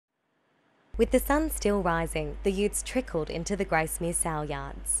With the sun still rising, the youths trickled into the Gracemere sale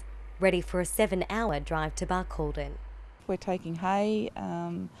yards, ready for a 7-hour drive to Barcaldine. We're taking hay,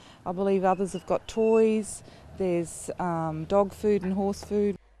 I believe others have got toys, there's dog food and horse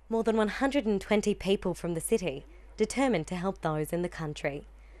food. More than 120 people from the city, determined to help those in the country.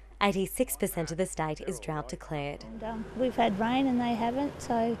 86% of the state is drought declared. And, we've had rain and they haven't,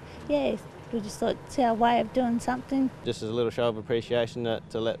 so yeah, we just thought it's our way of doing something. Just as a little show of appreciation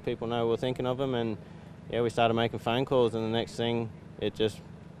to let people know we're thinking of them, and yeah, we started making phone calls, and the next thing, it just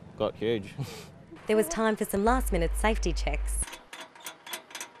got huge. There was time for some last-minute safety checks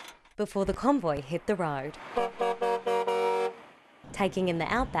before the convoy hit the road. Taking in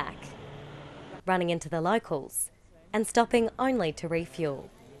the outback, running into the locals, and stopping only to refuel.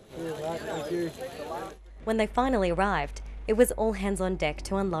 Thank you. When they finally arrived, it was all hands on deck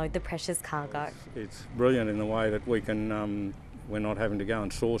to unload the precious cargo. It's brilliant in the way that we can, we're not having to go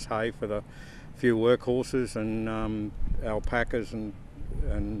and source hay for the few workhorses and alpacas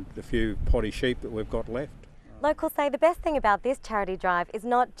and the few potty sheep that we've got left. Locals say the best thing about this charity drive is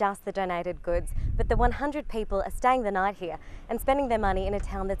not just the donated goods, but the 100 people are staying the night here and spending their money in a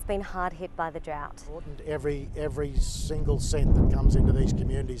town that's been hard hit by the drought. Every single cent that comes into these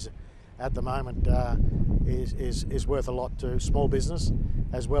communities at the moment is worth a lot to small business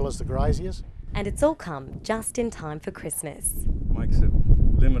as well as the graziers. And it's all come just in time for Christmas. Makes the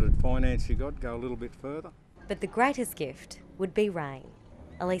limited finance you got go a little bit further. But the greatest gift would be rain.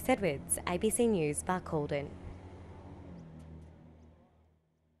 Elise Edwards, ABC News, Barcaldine.